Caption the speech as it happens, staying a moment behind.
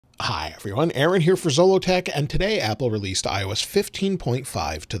Hi everyone, Aaron here for Zollotech, and today Apple released iOS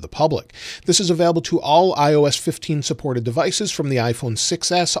 15.5 to the public. This is available to all iOS 15 supported devices from the iPhone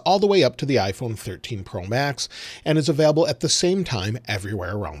 6s all the way up to the iPhone 13 Pro Max, and is available at the same time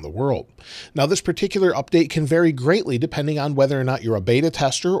everywhere around the world. Now this particular update can vary greatly depending on whether or not you're a beta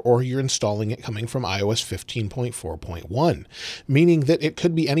tester or you're installing it coming from iOS 15.4.1, meaning that it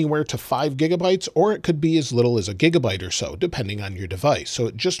could be anywhere to 5 gigabytes or it could be as little as a gigabyte or so, depending on your device. So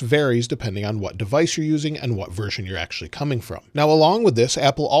it just varies depending on what device you're using and what version you're actually coming from. Now, along with this,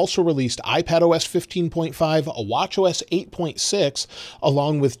 Apple also released iPadOS 15.5, watchOS 8.6,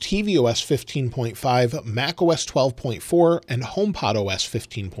 along with tvOS 15.5, macOS 12.4, and HomePodOS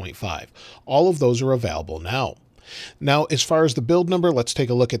 15.5. All of those are available now. Now, as far as the build number, let's take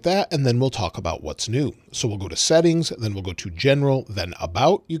a look at that, and then we'll talk about what's new. So we'll go to Settings, then we'll go to General, then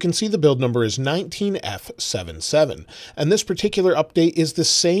About. You can see the build number is 19F77, and this particular update is the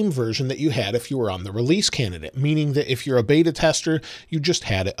same version that you had if you were on the release candidate, meaning that if you're a beta tester, you just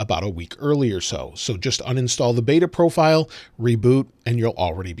had it about a week early or so. So just uninstall the beta profile, reboot, and you'll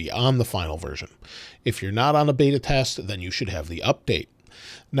already be on the final version. If you're not on a beta test, then you should have the update.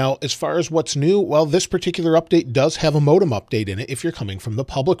 Now, as far as what's new, well, this particular update does have a modem update in it if you're coming from the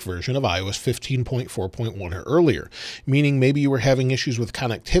public version of iOS 15.4.1 or earlier, meaning maybe you were having issues with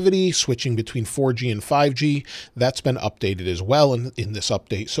connectivity, switching between 4G and 5G. That's been updated as well in this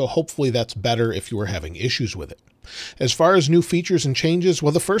update, so hopefully that's better if you were having issues with it. As far as new features and changes,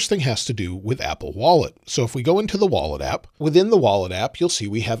 well, the first thing has to do with Apple Wallet. So if we go into the Wallet app, within the Wallet app, you'll see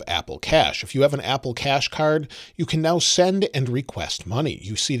we have Apple Cash. If you have an Apple Cash card, you can now send and request money.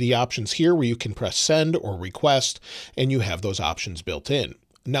 You see the options here where you can press send or request, and you have those options built in.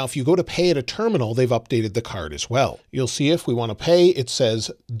 Now, if you go to pay at a terminal, they've updated the card as well. You'll see if we want to pay, it says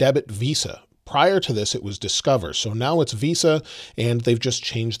debit Visa. Prior to this, it was Discover. So now it's Visa, and they've just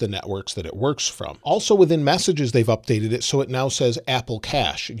changed the networks that it works from. Also within Messages, they've updated it so it now says Apple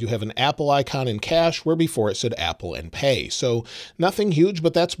Cash. You have an Apple icon in Cash, where before it said Apple and Pay. So nothing huge,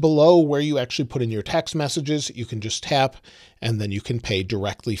 but that's below where you actually put in your text messages. You can just tap, and then you can pay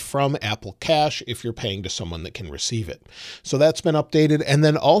directly from Apple Cash if you're paying to someone that can receive it. So that's been updated. And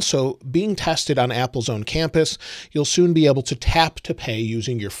then also being tested on Apple's own campus, you'll soon be able to tap to pay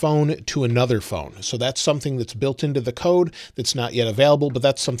using your phone to another phone. So that's something that's built into the code that's not yet available, but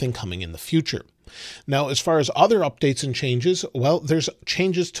that's something coming in the future. Now, as far as other updates and changes, well, there's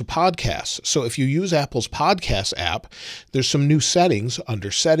changes to podcasts. So if you use Apple's podcast app, there's some new settings under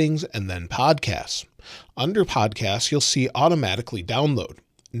Settings and then Podcasts. Under Podcasts, you'll see Automatically Download.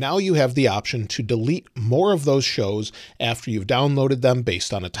 Now you have the option to delete more of those shows after you've downloaded them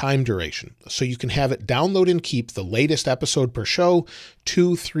based on a time duration. So you can have it download and keep the latest episode per show,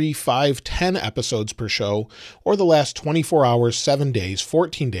 2, 3, 5, 10 episodes per show, or the last 24 hours, 7 days,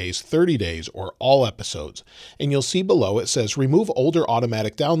 14 days, 30 days, or all episodes. And you'll see below it says remove older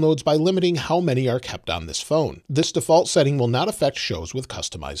automatic downloads by limiting how many are kept on this phone. This default setting will not affect shows with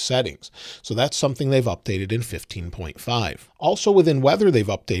customized settings. So that's something they've updated in 15.5. Also within Weather, they've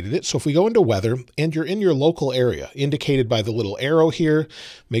updated it. So if we go into Weather and you're in your local area, indicated by the little arrow here,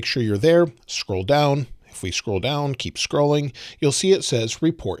 make sure you're there, scroll down. If we scroll down, keep scrolling, you'll see it says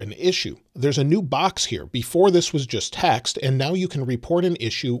report an issue. There's a new box here. Before this was just text, and now you can report an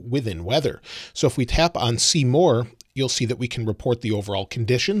issue within Weather. So if we tap on See More, you'll see that we can report the overall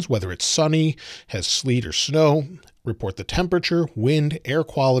conditions, whether it's sunny, has sleet or snow, report the temperature, wind, air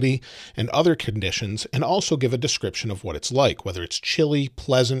quality, and other conditions, and also give a description of what it's like, whether it's chilly,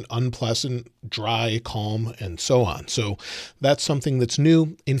 pleasant, unpleasant, dry, calm, and so on. So that's something that's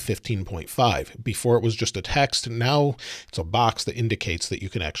new in 15.5. Before it was just a text, now it's a box that indicates that you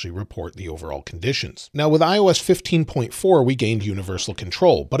can actually report the overall conditions. Now with iOS 15.4, we gained universal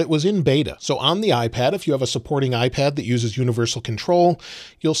control, but it was in beta. So on the iPad, if you have a supporting iPad that uses universal control,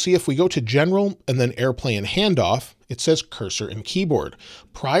 you'll see if we go to General and then AirPlay and Handoff, it says cursor and keyboard.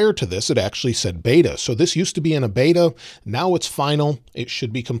 Prior to this, it actually said beta. So this used to be in a beta. Now it's final. It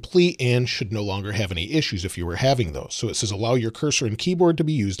should be complete and should no longer have any issues if you were having those. So it says allow your cursor and keyboard to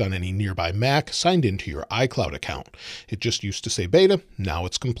be used on any nearby Mac signed into your iCloud account. It just used to say beta. Now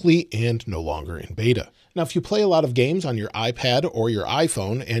it's complete and no longer in beta. Now, if you play a lot of games on your iPad or your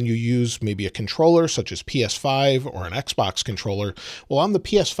iPhone and you use maybe a controller such as PS5 or an Xbox controller, well, on the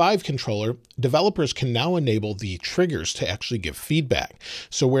PS5 controller, developers can now enable the triggers to actually give feedback.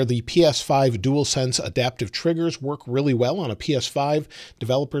 So where the PS5 DualSense adaptive triggers work really well on a PS5,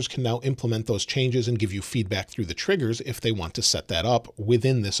 developers can now implement those changes and give you feedback through the triggers if they want to set that up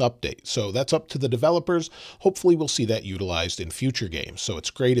within this update. So that's up to the developers. Hopefully we'll see that utilized in future games. So it's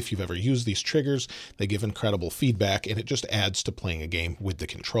great if you've ever used these triggers. They give incredible feedback, and it just adds to playing a game with the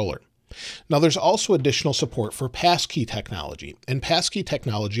controller. Now, there's also additional support for passkey technology, and passkey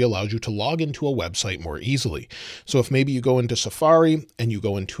technology allows you to log into a website more easily. So if maybe you go into Safari and you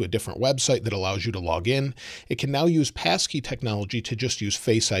go into a different website that allows you to log in, it can now use passkey technology to just use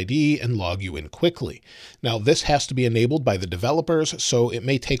Face ID and log you in quickly. Now, this has to be enabled by the developers, so it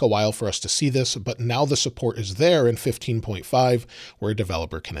may take a while for us to see this, but now the support is there in 15.5 where a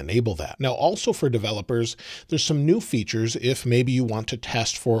developer can enable that. Now, also for developers, there's some new features if maybe you want to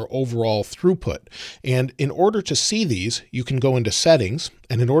test for overall throughput. And in order to see these, you can go into settings,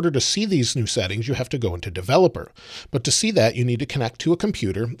 and in order to see these new settings, you have to go into developer. But to see that, you need to connect to a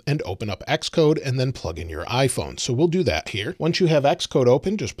computer and open up Xcode and then plug in your iPhone. So we'll do that here. Once you have Xcode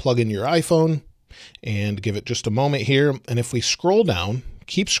open, just plug in your iPhone and give it just a moment here. And if we scroll down,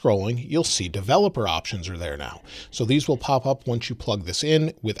 keep scrolling, you'll see developer options are there now. So these will pop up once you plug this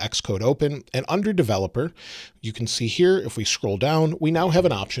in with Xcode open. And under developer, you can see here, if we scroll down, we now have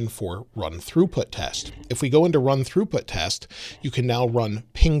an option for run throughput test. If we go into run throughput test, you can now run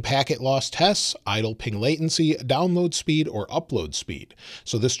ping packet loss tests, idle ping latency, download speed, or upload speed.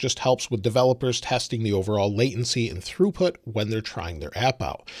 So this just helps with developers testing the overall latency and throughput when they're trying their app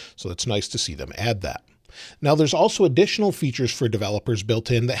out. So it's nice to see them add that. Now, there's also additional features for developers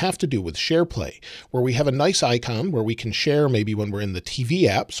built in that have to do with SharePlay, where we have a nice icon where we can share maybe when we're in the TV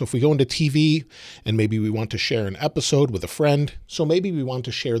app. So if we go into TV and maybe we want to share an episode with a friend, so maybe we want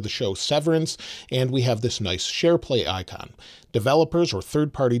to share the show Severance, and we have this nice SharePlay icon. Developers or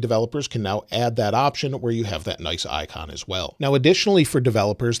third-party developers can now add that option where you have that nice icon as well. Now, additionally for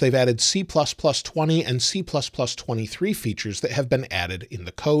developers, they've added C++20 and C++23 features that have been added in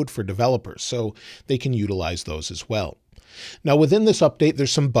the code for developers, so they can utilize those as well. Now, within this update,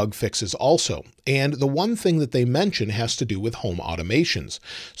 there's some bug fixes also. And the one thing that they mention has to do with home automations.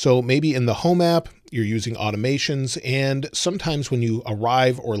 So maybe in the home app, you're using automations, and sometimes when you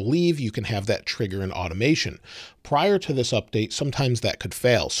arrive or leave, you can have that trigger an automation. Prior to this update, sometimes that could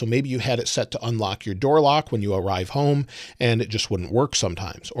fail. So maybe you had it set to unlock your door lock when you arrive home, and it just wouldn't work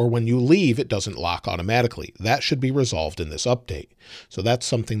sometimes. Or when you leave, it doesn't lock automatically. That should be resolved in this update. So that's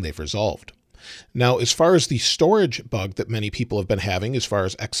something they've resolved. Now, as far as the storage bug that many people have been having, as far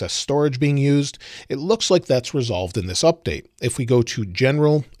as excess storage being used, it looks like that's resolved in this update. If we go to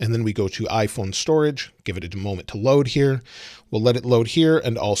General and then we go to iPhone Storage, give it a moment to load here. We'll let it load here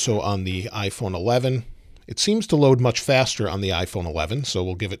and also on the iPhone 11. It seems to load much faster on the iPhone 11, so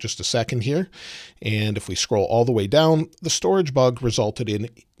we'll give it just a second here. And if we scroll all the way down, the storage bug resulted in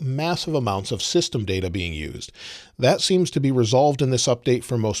massive amounts of system data being used. That seems to be resolved in this update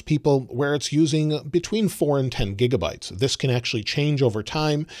for most people, where it's using between 4 and 10 gigabytes. This can actually change over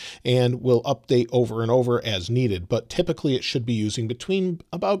time and will update over and over as needed, but typically it should be using between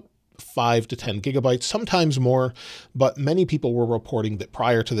about 5 to 10 gigabytes, sometimes more, but many people were reporting that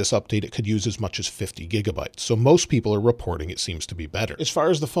prior to this update, it could use as much as 50 gigabytes. So most people are reporting it seems to be better. As far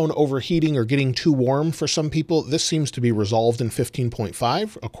as the phone overheating or getting too warm for some people, this seems to be resolved in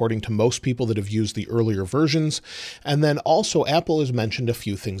 15.5, according to most people that have used the earlier versions. And then also Apple has mentioned a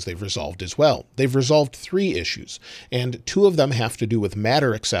few things they've resolved as well. They've resolved 3 issues, and 2 of them have to do with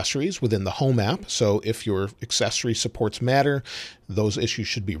Matter accessories within the Home app. So if your accessory supports Matter, those issues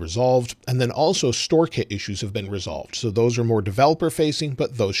should be resolved. And then also StoreKit issues have been resolved. So those are more developer facing,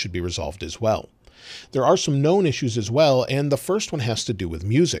 but those should be resolved as well. There are some known issues as well, and the first one has to do with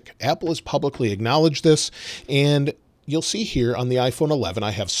music. Apple has publicly acknowledged this, and you'll see here on the iPhone 11,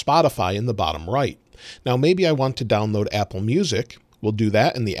 I have Spotify in the bottom right. Now, maybe I want to download Apple Music. We'll do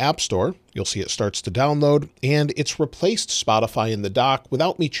that in the App Store. You'll see it starts to download, and it's replaced Spotify in the dock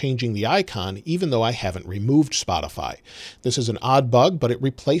without me changing the icon, even though I haven't removed Spotify. This is an odd bug, but it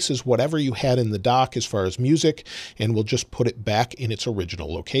replaces whatever you had in the dock as far as music, and will just put it back in its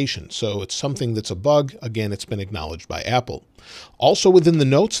original location. So it's something that's a bug. Again, it's been acknowledged by Apple. Also within the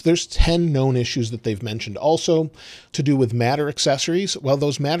notes, there's 10 known issues that they've mentioned also to do with Matter accessories. Well,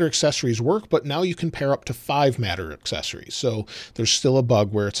 those Matter accessories work, but now you can pair up to 5 Matter accessories. So there's still a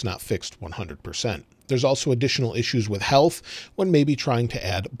bug where it's not fixed 100%. There's also additional issues with health when maybe trying to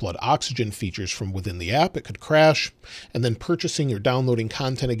add blood oxygen features from within the app. It could crash, and then purchasing or downloading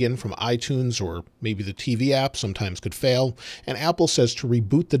content again from iTunes or maybe the TV app sometimes could fail, and Apple says to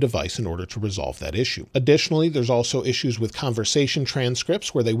reboot the device in order to resolve that issue. Additionally, there's also issues with conversation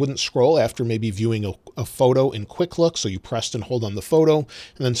transcripts where they wouldn't scroll after maybe viewing a photo in Quick Look, so you pressed and hold on the photo,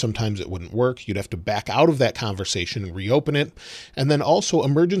 and then sometimes it wouldn't work. You'd have to back out of that conversation and reopen it. And then also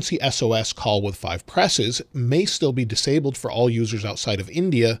emergency SOS call with 5 presses may still be disabled for all users outside of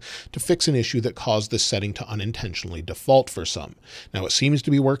India to fix an issue that caused this setting to unintentionally default for some. Now it seems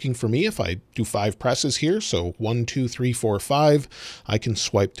to be working for me. If I do 5 presses here, so 1, 2, 3, 4, 5, I can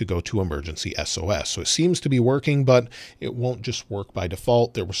swipe to go to emergency SOS. So it seems to be working, but it won't just work by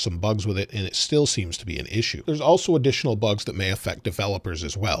default. There were some bugs with it, and it still seems to be an issue. There's also additional bugs that may affect developers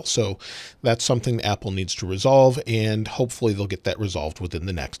as well. So that's something Apple needs to resolve, and hopefully they'll get that resolved within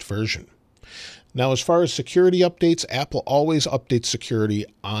the next version. Now, as far as security updates, Apple always updates security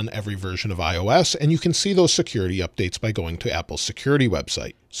on every version of iOS, and you can see those security updates by going to Apple's security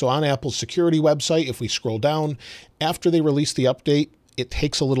website. So on Apple's security website, if we scroll down, after they release the update, it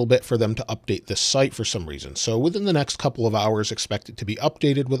takes a little bit for them to update this site for some reason. So within the next couple of hours, expect it to be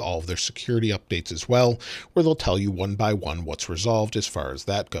updated with all of their security updates as well, where they'll tell you one by one what's resolved as far as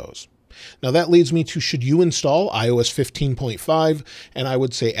that goes. Now that leads me to, should you install iOS 15.5? And I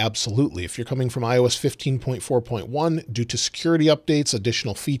would say absolutely. If you're coming from iOS 15.4.1, due to security updates,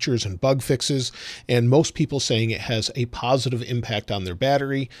 additional features and bug fixes, and most people saying it has a positive impact on their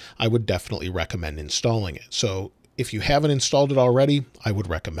battery, I would definitely recommend installing it. So if you haven't installed it already, I would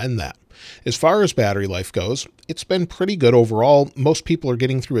recommend that. As far as battery life goes, it's been pretty good overall. Most people are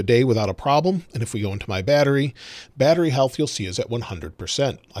getting through a day without a problem. And if we go into my battery health, you'll see is at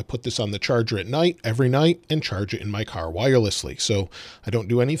 100%. I put this on the charger at night, every night, and charge it in my car wirelessly. So I don't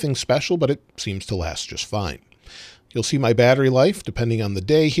do anything special, but it seems to last just fine. You'll see my battery life, depending on the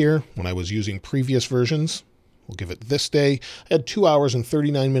day here, when I was using previous versions. We'll give it this day. I had 2 hours and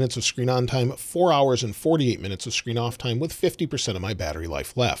 39 minutes of screen on time, 4 hours and 48 minutes of screen off time with 50% of my battery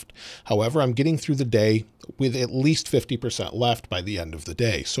life left. However, I'm getting through the day with at least 50% left by the end of the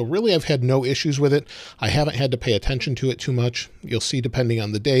day. So really, I've had no issues with it. I haven't had to pay attention to it too much. You'll see, depending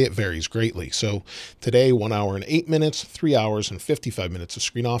on the day, it varies greatly. So today, 1 hour and 8 minutes, 3 hours and 55 minutes of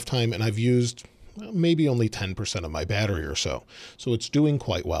screen off time, and I've used maybe only 10% of my battery or so. So it's doing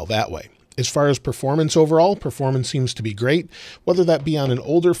quite well that way. As far as performance overall, performance seems to be great, whether that be on an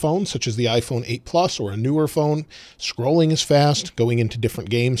older phone such as the iPhone 8 Plus or a newer phone. Scrolling is fast, going into different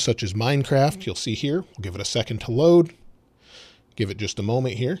games such as Minecraft. You'll see here, we'll give it a second to load. Give it just a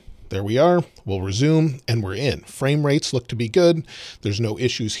moment here. There we are. We'll resume, and we're in. Frame rates look to be good. There's no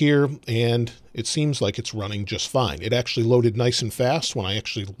issues here, and it seems like it's running just fine. It actually loaded nice and fast when I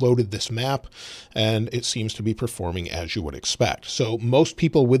actually loaded this map, and it seems to be performing as you would expect. So most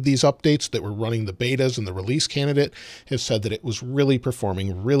people with these updates that were running the betas and the release candidate have said that it was really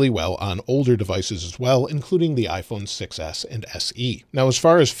performing really well on older devices as well, including the iPhone 6s and SE. Now, as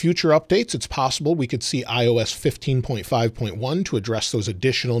far as future updates, it's possible we could see iOS 15.5.1 to address those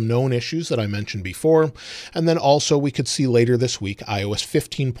additional known issues that I mentioned before, and then also we could see later this week iOS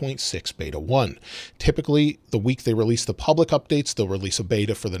 15.6 Beta 1. Typically, the week they release the public updates, they'll release a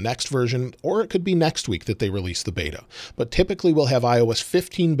beta for the next version, or it could be next week that they release the beta. But typically, we'll have iOS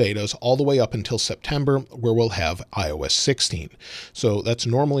 15 betas all the way up until September, where we'll have iOS 16. So that's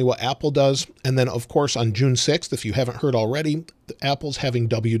normally what Apple does. And then, of course, on June 6th, if you haven't heard already, Apple's having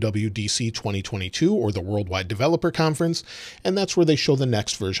WWDC 2022, or the Worldwide Developer Conference, and that's where they show the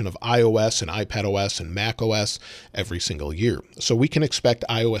next version of iOS and iPadOS and macOS every single year. So we can expect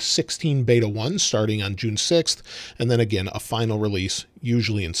iOS 16 Beta 1 starting on June 6th, and then again a final release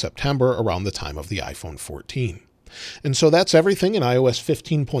usually in September around the time of the iPhone 14. And so that's everything in iOS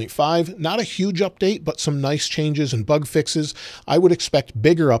 15.5. Not a huge update, but some nice changes and bug fixes. I would expect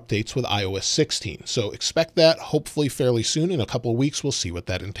bigger updates with iOS 16. So expect that hopefully fairly soon. In a couple of weeks, we'll see what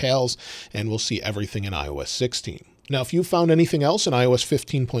that entails, and we'll see everything in iOS 16. Now, if you found anything else in iOS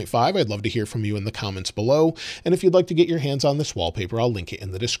 15.5, I'd love to hear from you in the comments below. And if you'd like to get your hands on this wallpaper, I'll link it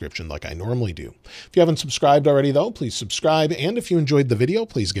in the description like I normally do. If you haven't subscribed already, though, please subscribe. And if you enjoyed the video,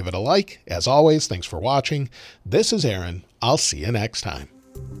 please give it a like. As always, thanks for watching. This is Aaron. I'll see you next time.